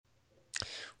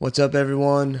What's up,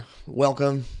 everyone?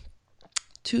 Welcome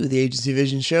to the Agency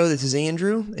Vision Show. This is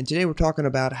Andrew, and today we're talking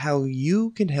about how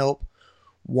you can help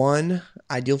one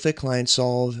ideal fit client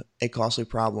solve a costly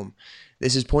problem.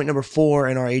 This is point number 4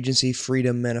 in our Agency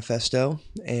Freedom Manifesto.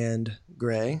 And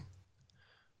Gray,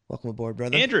 welcome aboard,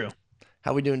 brother. Andrew,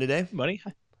 How we doing today? buddy,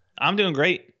 I'm doing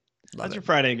great. Love How's it. your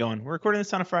Friday going? We're recording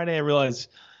this on a Friday. I realize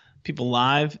people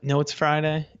live know it's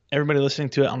Friday. Everybody listening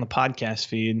to it on the podcast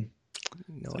feed,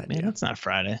 No it's like, idea. man, that's not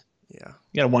Friday. Yeah.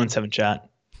 You got a 1 in 7 chat.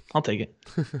 I'll take it.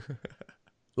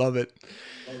 Love it.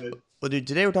 Well, dude,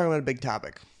 today we're talking about a big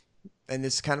topic, and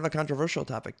it's kind of a controversial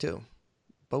topic too,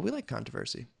 but we like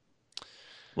controversy.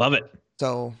 Love it.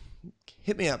 So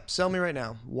hit me up. Sell me right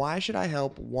now. Why should I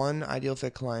help one ideal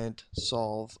fit client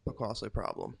solve a costly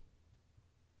problem?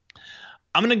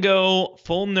 I'm going to go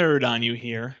full nerd on you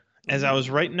here. As I was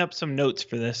writing up some notes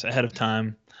for this ahead of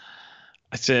time,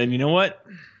 I said, you know what?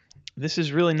 This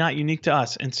is really not unique to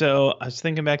us. And so I was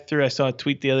thinking back through, I saw a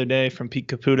tweet the other day from Pete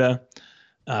Caputa,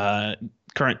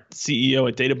 current CEO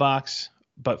at DataBox,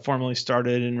 but formerly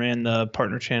started and ran the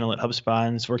partner channel at HubSpot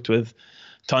and has worked with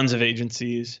tons of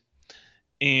agencies.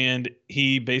 And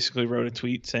he basically wrote a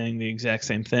tweet saying the exact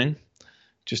same thing,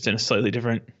 just in a slightly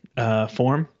different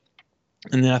form.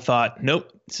 And then I thought,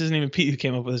 nope, this isn't even Pete who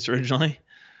came up with this originally.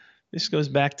 This goes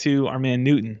back to our man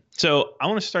Newton. So I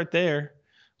want to start there,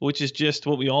 which is just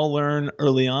what we all learn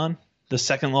early on, the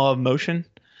second law of motion.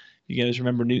 You guys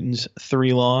remember Newton's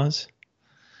 3 laws?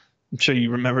 I'm sure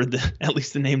you remembered at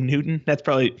least the name Newton. That's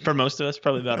probably, for most of us,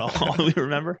 probably about all we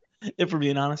remember, if we're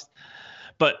being honest.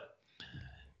 But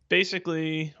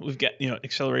basically, we've got,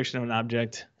 acceleration of an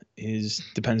object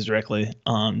depends directly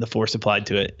on the force applied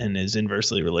to it and is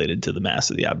inversely related to the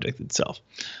mass of the object itself.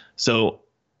 So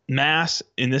mass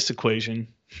in this equation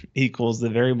equals the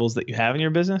variables that you have in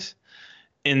your business,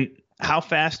 and how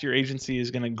fast your agency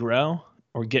is going to grow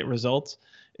or get results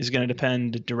is going to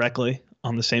depend directly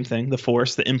on the same thing, the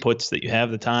force, the inputs that you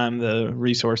have, the time, the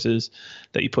resources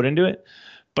that you put into it,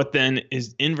 but then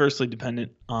is inversely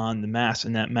dependent on the mass,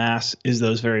 and that mass is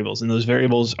those variables. And those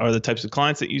variables are the types of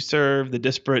clients that you serve, the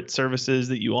disparate services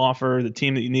that you offer, the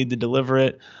team that you need to deliver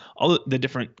it, all the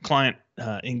different client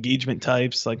engagement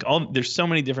types, there's so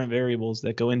many different variables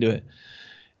that go into it.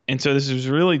 And so this is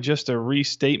really just a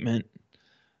restatement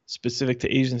specific to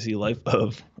agency life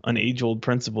of an age-old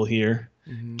principle here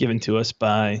given to us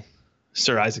by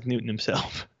Sir Isaac Newton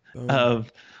himself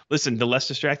of, listen, the less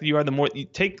distracted you are, the more you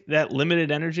take that limited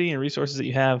energy and resources that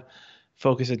you have,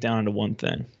 focus it down into one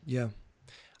thing. Yeah.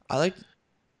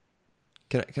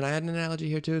 Can I add an analogy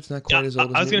here too? It's not quite as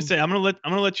old as I was going Newton. to say, I'm going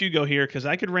to let you go here because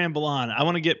I could ramble on. I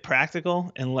want to get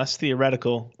practical and less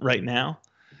theoretical right now.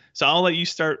 So I'll let you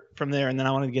start from there, and then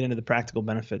I want to get into the practical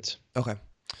benefits. Okay.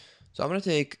 So I'm going to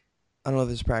take, I don't know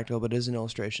if it's practical, but it is an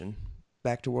illustration.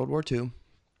 Back to World War II. I'm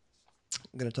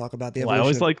going to talk about the evolution. I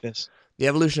always like this. The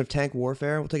evolution of tank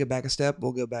warfare. We'll take it back a step.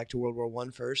 We'll go back to World War I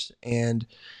first. And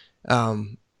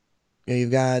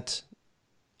you've got,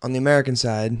 on the American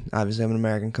side, obviously I'm an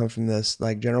American, come from this,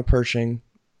 like General Pershing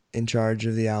in charge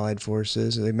of the Allied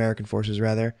forces, or the American forces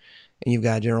rather. And you've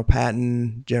got General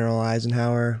Patton, General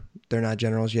Eisenhower. They're not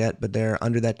generals yet, but they're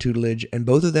under that tutelage. And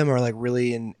both of them are like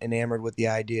really enamored with the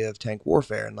idea of tank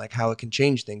warfare and like how it can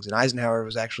change things. And Eisenhower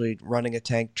was actually running a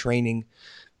tank training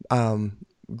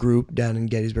group down in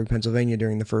Gettysburg, Pennsylvania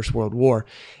during the First World War.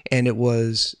 And it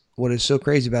was, what is so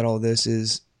crazy about all this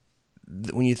is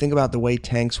when you think about the way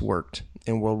tanks worked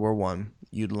in World War I,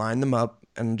 you'd line them up,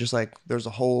 and just like there's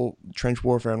a whole trench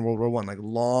warfare in World War I, like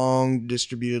long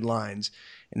distributed lines,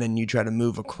 and then you try to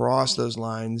move across those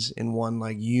lines in one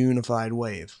like unified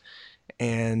wave.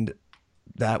 And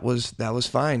that was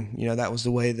fine. That was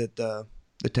the way that the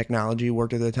technology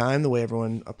worked at the time, the way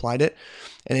everyone applied it.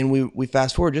 And then we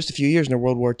fast forward just a few years into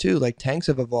World War II, like tanks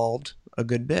have evolved a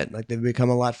good bit. Like they've become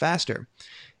a lot faster.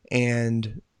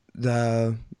 And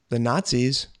the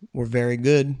Nazis were very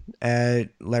good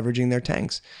at leveraging their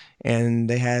tanks. And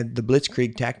they had the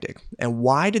Blitzkrieg tactic. And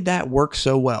why did that work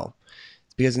so well?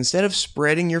 It's because instead of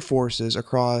spreading your forces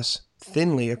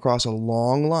thinly across a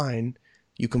long line,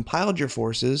 you compiled your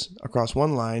forces across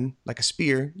one line like a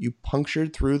spear. You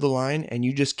punctured through the line and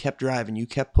you just kept driving. You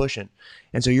kept pushing.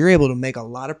 And so you're able to make a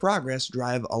lot of progress,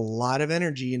 drive a lot of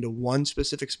energy into one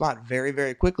specific spot very,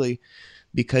 very quickly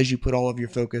because you put all of your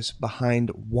focus behind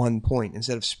one point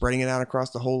instead of spreading it out across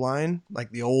the whole line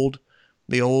like the old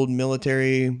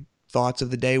military thoughts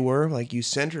of the day were. Like you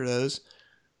center those,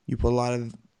 you put a lot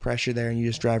of pressure there and you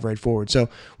just drive right forward. So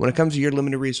when it comes to your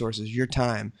limited resources, your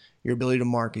time, your ability to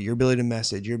market, your ability to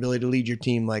message, your ability to lead your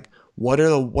team, like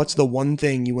what's the one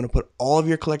thing you want to put all of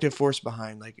your collective force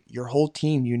behind, like your whole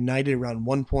team united around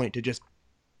one point to just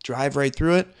drive right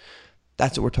through it.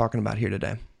 That's what we're talking about here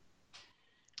today.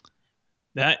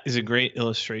 That is a great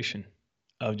illustration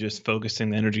of just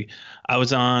focusing the energy. I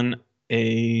was on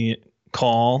a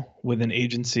call with an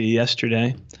agency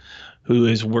yesterday who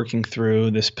is working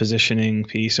through this positioning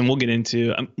piece, and we'll get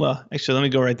into, well, actually, let me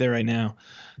go right there right now.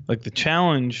 Like the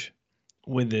challenge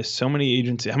with this, how many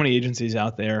agencies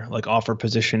out there like offer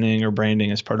positioning or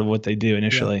branding as part of what they do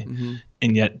initially,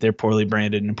 and yet they're poorly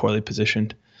branded and poorly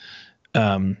positioned.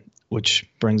 Which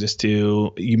brings us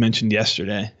to, you mentioned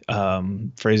yesterday,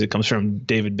 phrase that comes from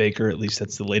David Baker. At least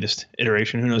that's the latest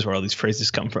iteration. Who knows where all these phrases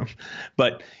come from?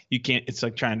 But you can't, it's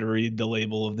like trying to read the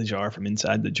label of the jar from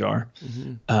inside the jar.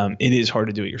 It is hard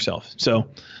to do it yourself. So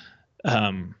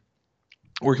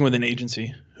working with an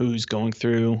agency who's going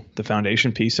through the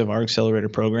foundation piece of our accelerator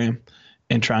program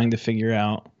and trying to figure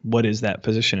out what is that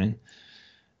positioning.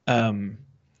 And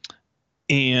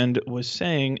was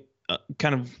saying,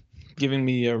 kind of giving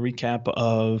me a recap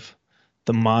of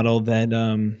the model that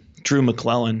Drew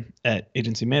McClellan at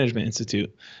Agency Management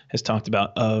Institute has talked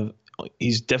about.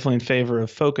 He's definitely in favor of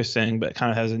focusing, but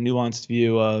kind of has a nuanced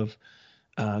view of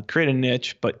create a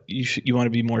niche, but you want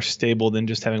to be more stable than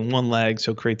just having one leg.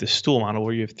 So create the stool model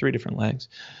where you have 3 different legs.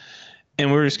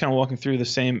 And we're just kind of walking through the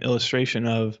same illustration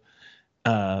of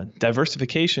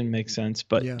diversification makes sense,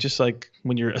 but just like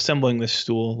when you're assembling this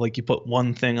stool, like you put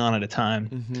one thing on at a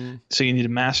time. So you need to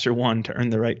master one to earn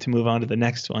the right to move on to the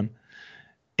next one.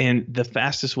 And the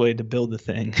fastest way to build the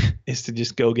thing is to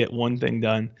just go get one thing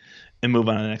done and move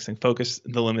on to the next thing. Focus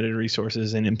the limited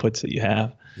resources and inputs that you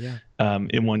have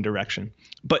in one direction.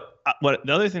 But what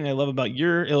the other thing I love about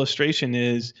your illustration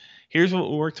is, here's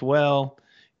what worked well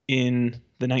in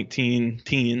the 19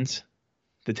 teens,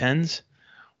 the tens.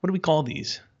 What do we call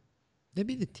these? They'd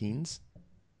be the teens.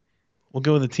 We'll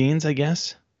go with the teens, I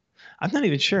guess. I'm not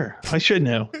even sure. I should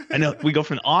know. I know we go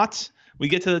from the aughts, we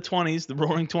get to the 20s, the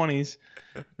roaring 20s,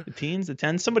 the teens, the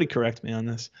 10s. Somebody correct me on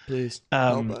this. Please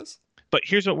help us. But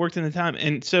here's what worked in the time.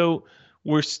 And so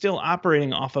we're still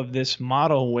operating off of this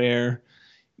model where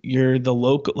you're the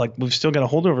local, like we've still got a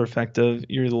holdover effect of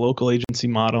you're the local agency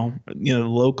model, the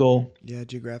local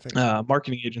geographic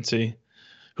marketing agency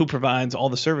who provides all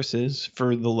the services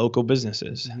for the local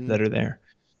businesses that are there.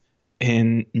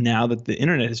 And now that the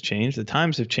internet has changed, the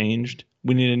times have changed,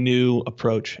 we need a new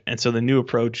approach. And so the new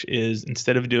approach is,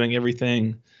 instead of doing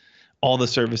everything, all the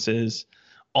services,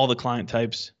 all the client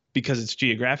types, because it's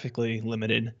geographically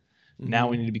limited, now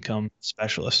we need to become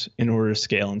specialists in order to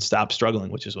scale and stop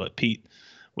struggling, which is what Pete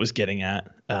was getting at.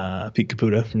 Pete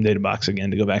Caputa from DataBox,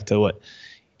 again, to go back to what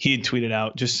he had tweeted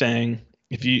out, just saying,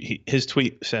 his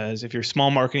tweet says, if you're a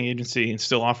small marketing agency and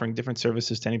still offering different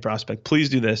services to any prospect, please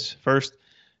do this. First,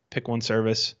 pick one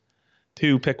service.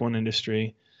 2, pick one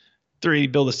industry. 3,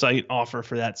 build a site offer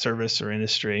for that service or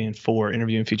industry. And 4,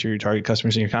 interview and feature your target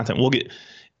customers in your content. We'll get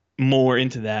more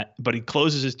into that, but he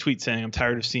closes his tweet saying, I'm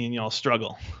tired of seeing y'all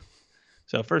struggle.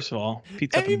 So first of all,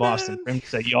 Pete's up in Boston. For him to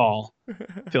say y'all,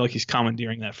 I feel like he's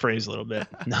commandeering that phrase a little bit.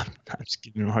 No, I'm just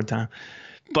giving him a hard time.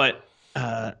 But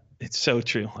it's so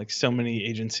true. Like, so many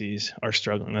agencies are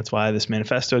struggling. That's why this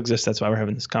manifesto exists. That's why we're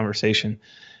having this conversation,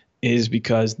 is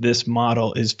because this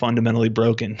model is fundamentally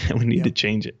broken and we need to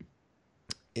change it.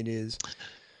 It is.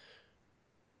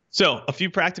 So a few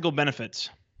practical benefits.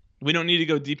 We don't need to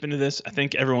go deep into this. I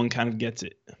think everyone kind of gets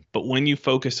it. But when you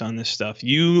focus on this stuff,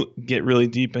 you get really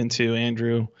deep into,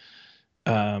 Andrew,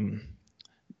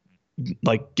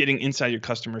 like getting inside your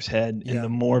customer's head. And the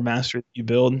more mastery you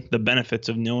build, the benefits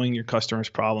of knowing your customer's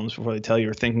problems before they tell you,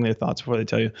 or thinking their thoughts before they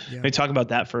tell you. Let me talk about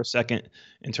that for a second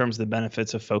in terms of the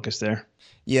benefits of focus there.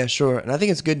 Yeah, sure. And I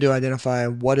think it's good to identify,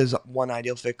 what does one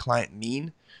ideal fit client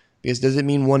mean? Because does it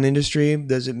mean one industry?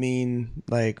 Does it mean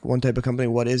like one type of company?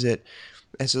 What is it?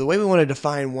 And so the way we want to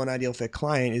define one ideal fit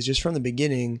client is just from the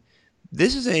beginning,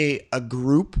 this is a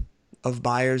group of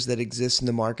buyers that exists in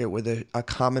the market with a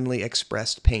commonly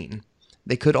expressed pain.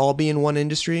 They could all be in one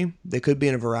industry. They could be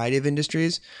in a variety of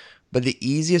industries. But the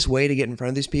easiest way to get in front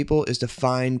of these people is to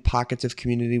find pockets of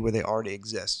community where they already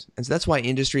exist. And so that's why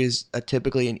industry is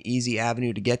typically an easy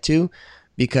avenue to get to,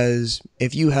 because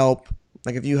if you help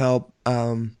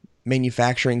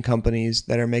manufacturing companies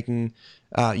that are making,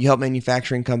 you help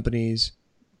manufacturing companies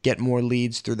get more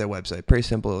leads through their website. Pretty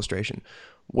simple illustration.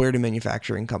 Where do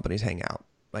manufacturing companies hang out?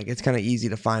 Like, it's kind of easy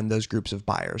to find those groups of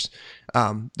buyers.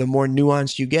 The more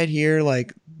nuanced you get here,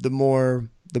 like the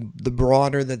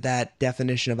broader that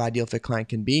definition of ideal fit client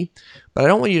can be. But I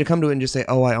don't want you to come to it and just say,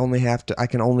 oh, I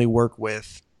can only work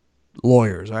with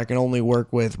lawyers, or I can only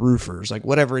work with roofers, like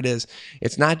whatever it is.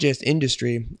 It's not just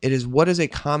industry. It is, what is a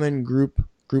common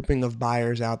grouping of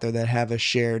buyers out there that have a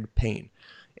shared pain.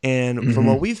 And from Mm-hmm.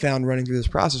 what we've found running through this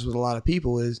process with a lot of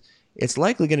people is it's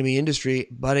likely going to be industry,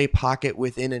 but a pocket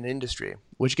within an industry,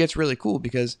 which gets really cool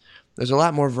because there's a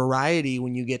lot more variety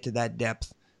when you get to that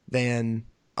depth than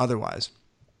otherwise.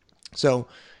 So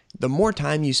the more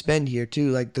time you spend here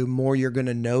too, like the more you're going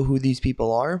to know who these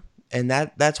people are. And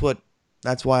that's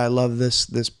why I love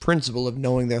this principle of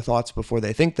knowing their thoughts before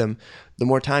they think them. The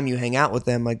more time you hang out with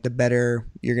them, like the better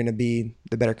you're going to be,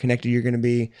 the better connected you're going to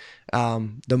be.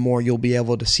 The more you'll be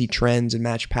able to see trends and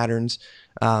match patterns.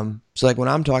 So like when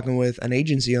I'm talking with an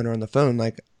agency owner on the phone,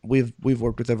 like we've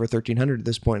worked with over 1,300 at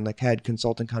this point, like had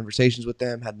consulting conversations with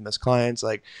them, had them as clients,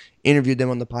 like interviewed them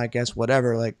on the podcast,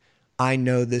 whatever. Like I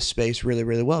know this space really,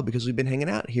 really well because we've been hanging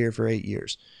out here for 8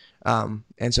 years.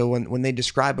 And so when they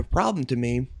describe a problem to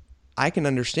me, I can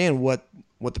understand what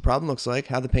the problem looks like,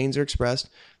 how the pains are expressed.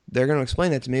 They're going to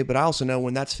explain that to me, but I also know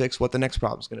when that's fixed, what the next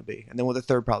problem is going to be, and then what the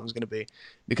third problem is going to be,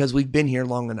 because we've been here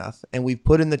long enough and we've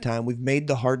put in the time. We've made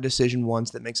the hard decision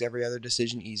once that makes every other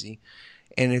decision easy.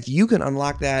 And if you can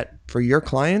unlock that for your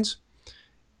clients,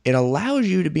 it allows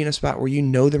you to be in a spot where you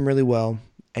know them really well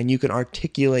and you can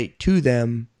articulate to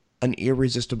them an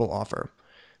irresistible offer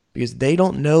because they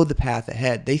don't know the path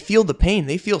ahead. They feel the pain.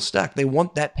 They feel stuck. They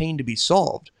want that pain to be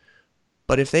solved.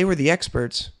 But if they were the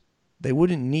experts, they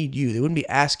wouldn't need you. They wouldn't be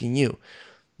asking you.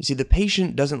 You see, the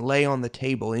patient doesn't lay on the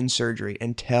table in surgery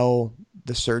and tell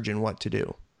the surgeon what to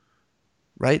do,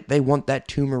 right? They want that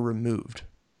tumor removed.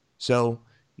 So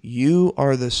you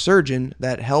are the surgeon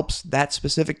that helps that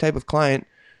specific type of client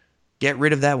get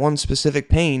rid of that one specific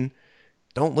pain.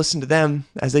 Don't listen to them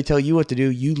as they tell you what to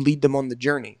do. You lead them on the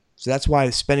journey. So that's why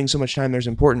spending so much time there is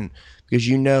important because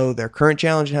you know their current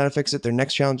challenge and how to fix it, their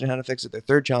next challenge and how to fix it, their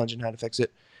third challenge and how to fix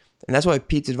it. And that's why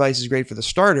Pete's advice is great for the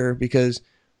starter because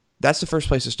that's the first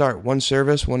place to start. One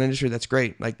service, one industry, that's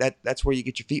great. Like that's where you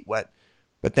get your feet wet.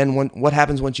 But then what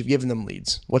happens once you've given them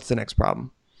leads? What's the next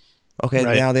problem? Okay,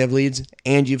 Right. now they have leads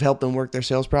and you've helped them work their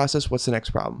sales process. What's the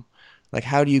next problem? Like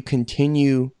how do you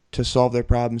continue to solve their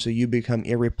problem so you become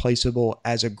irreplaceable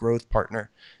as a growth partner,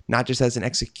 not just as an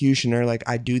executioner, like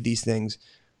I do these things,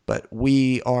 but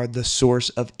we are the source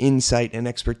of insight and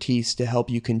expertise to help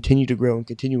you continue to grow and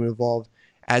continue to evolve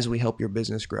as we help your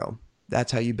business grow.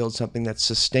 That's how you build something that's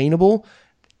sustainable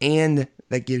and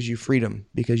that gives you freedom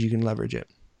because you can leverage it.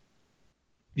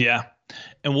 Yeah.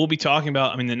 And we'll be talking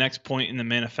about, I mean, the next point in the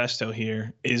manifesto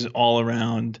here is all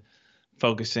around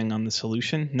focusing on the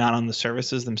solution, not on the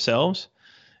services themselves.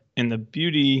 And the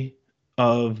beauty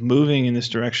of moving in this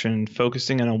direction,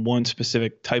 focusing on one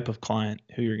specific type of client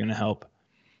who you're going to help,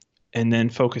 and then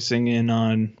focusing in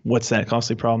on what's that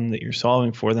costly problem that you're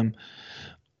solving for them,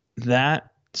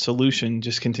 that solution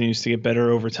just continues to get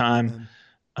better over time.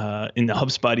 In the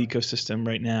HubSpot ecosystem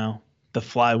right now, the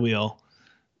flywheel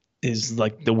is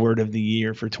like the word of the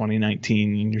year for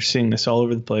 2019. And you're seeing this all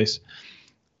over the place.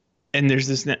 And there's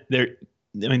this,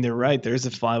 I mean, they're right. There's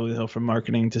a flywheel from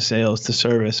marketing to sales to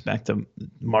service back to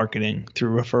marketing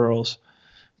through referrals.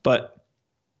 But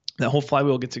that whole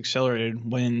flywheel gets accelerated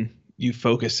when you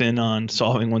focus in on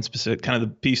solving one specific kind of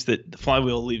the piece that the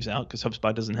flywheel leaves out because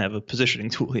HubSpot doesn't have a positioning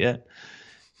tool yet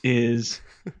is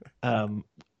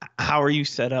how are you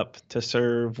set up to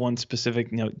serve one specific,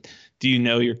 do you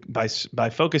know you're by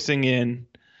focusing in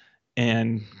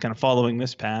and kind of following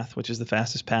this path, which is the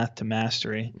fastest path to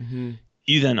mastery,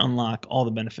 you then unlock all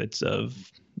the benefits of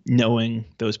knowing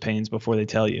those pains before they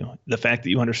tell you. The fact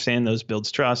that you understand those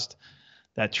builds trust.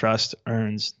 That trust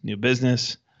earns new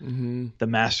business. The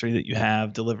mastery that you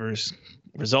have delivers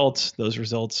results. Those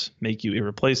results make you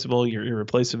irreplaceable. Your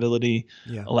irreplaceability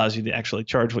allows you to actually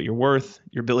charge what you're worth.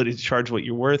 Your ability to charge what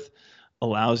you're worth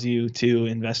allows you to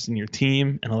invest in your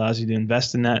team and allows you to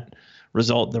invest in that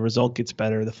result. The result gets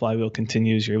better. The flywheel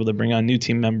continues. You're able to bring on new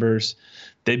team members.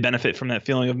 They benefit from that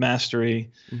feeling of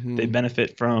mastery. They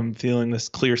benefit from feeling this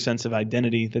clear sense of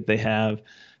identity that they have.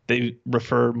 They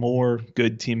refer more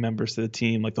good team members to the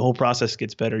team. Like the whole process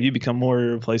gets better. You become more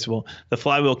irreplaceable. The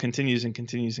flywheel continues and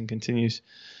continues and continues.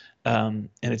 And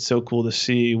it's so cool to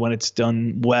see when it's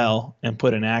done well and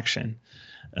put in action.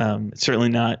 It's certainly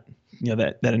not,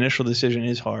 that initial decision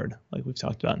is hard, like we've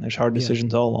talked about, and there's hard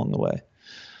decisions all along the way.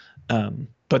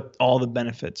 But all the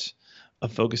benefits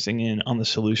of focusing in on the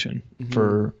solution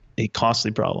for a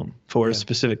costly problem for a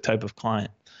specific type of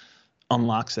client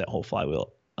unlocks that whole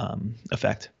flywheel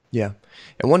effect. Yeah.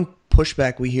 And one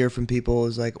pushback we hear from people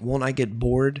is like, won't I get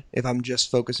bored if I'm just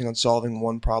focusing on solving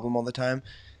one problem all the time?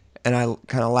 And I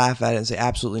kind of laugh at it and say,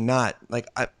 absolutely not. Like,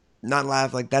 not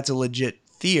laugh, like that's a legit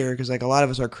fear because like a lot of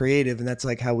us are creative and that's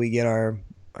like how we get our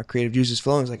creative juices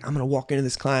flowing. It's like, I'm going to walk into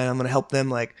this client. I'm going to help them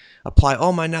like apply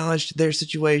all my knowledge to their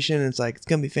situation. And it's like, it's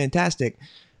going to be fantastic.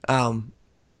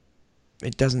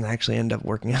 it doesn't actually end up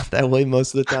working out that way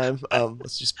most of the time.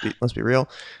 Let's be real.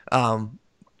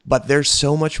 But there's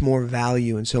so much more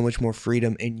value and so much more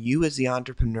freedom in you as the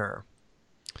entrepreneur,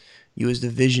 you as the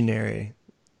visionary,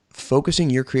 focusing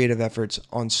your creative efforts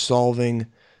on solving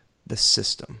the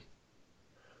system.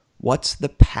 What's the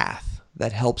path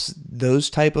that helps those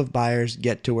type of buyers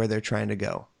get to where they're trying to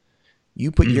go? You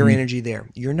put your energy there.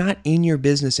 You're not in your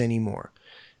business anymore.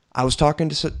 I was talking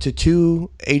to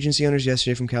two agency owners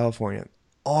yesterday from California.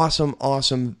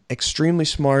 Awesome, extremely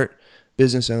smart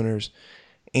business owners.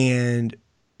 And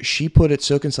she put it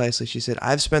so concisely. She said,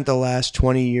 I've spent the last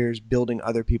 20 years building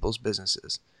other people's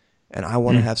businesses, and I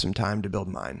want to have some time to build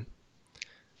mine.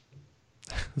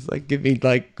 It's like, give me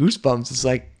like goosebumps. It's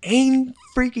like, ain't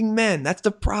freaking men. That's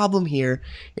the problem here,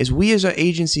 is we as our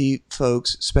agency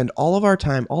folks spend all of our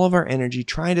time, all of our energy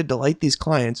trying to delight these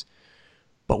clients,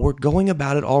 but we're going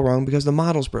about it all wrong because the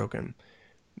model's broken.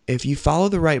 If you follow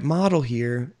the right model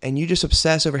here and you just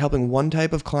obsess over helping one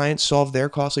type of client solve their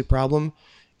costly problem,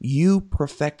 you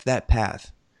perfect that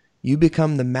path. You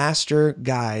become the master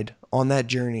guide on that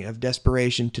journey of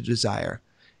desperation to desire.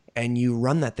 And you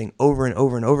run that thing over and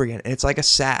over and over again. And it's like a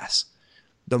SaaS.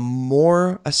 The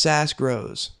more a SaaS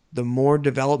grows, the more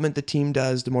development the team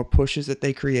does, the more pushes that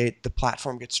they create, the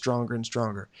platform gets stronger and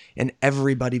stronger. And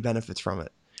everybody benefits from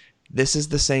it. This is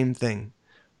the same thing.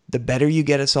 The better you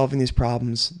get at solving these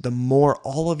problems, the more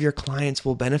all of your clients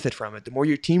will benefit from it. The more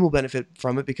your team will benefit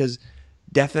from it, because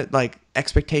definite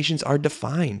expectations are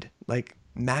defined. Like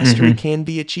mastery can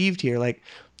be achieved here. Like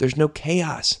there's no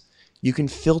chaos. You can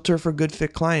filter for good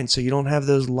fit clients so you don't have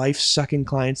those life-sucking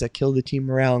clients that kill the team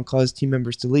morale and cause team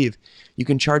members to leave. You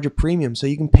can charge a premium so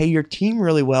you can pay your team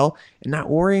really well and not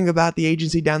worrying about the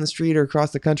agency down the street or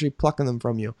across the country plucking them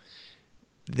from you.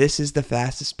 This is the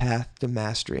fastest path to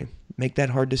mastery. Make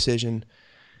that hard decision.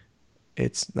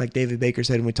 It's like David Baker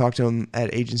said when we talked to him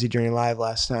at Agency Journey Live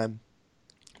last time.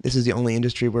 This is the only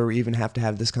industry where we even have to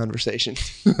have this conversation.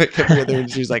 Like every other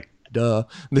industry is like, duh,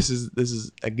 this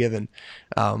is a given.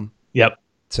 Yep.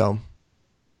 So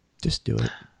just do it.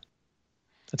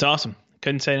 That's awesome.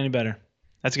 Couldn't say it any better.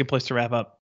 That's a good place to wrap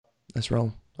up. Let's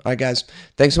roll. All right, guys.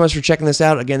 Thanks so much for checking this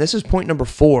out. Again, this is point number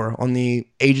 4 on the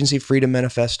Agency Freedom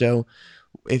Manifesto.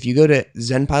 If you go to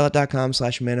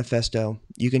zenpilot.com/manifesto,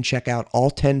 you can check out all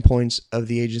 10 points of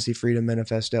the Agency Freedom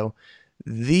Manifesto.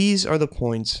 These are the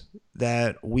points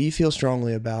that we feel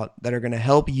strongly about that are going to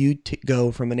help you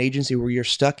go from an agency where you're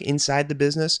stuck inside the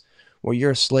business, where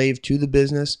you're a slave to the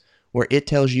business, where it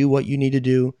tells you what you need to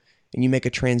do, and you make a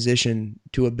transition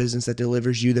to a business that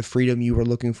delivers you the freedom you were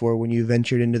looking for when you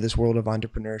ventured into this world of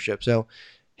entrepreneurship. So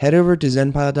head over to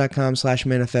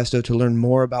zenpilot.com/manifesto to learn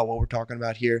more about what we're talking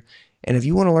about here. And if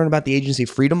you want to learn about the agency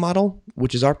freedom model,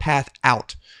 which is our path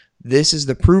out, this is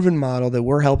the proven model that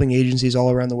we're helping agencies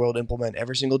all around the world implement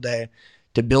every single day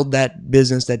to build that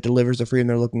business that delivers the freedom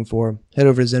they're looking for. Head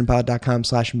over to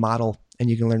zenpilot.com/model and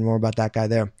you can learn more about that guy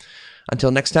there.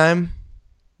 Until next time,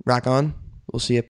 rock on. We'll see you.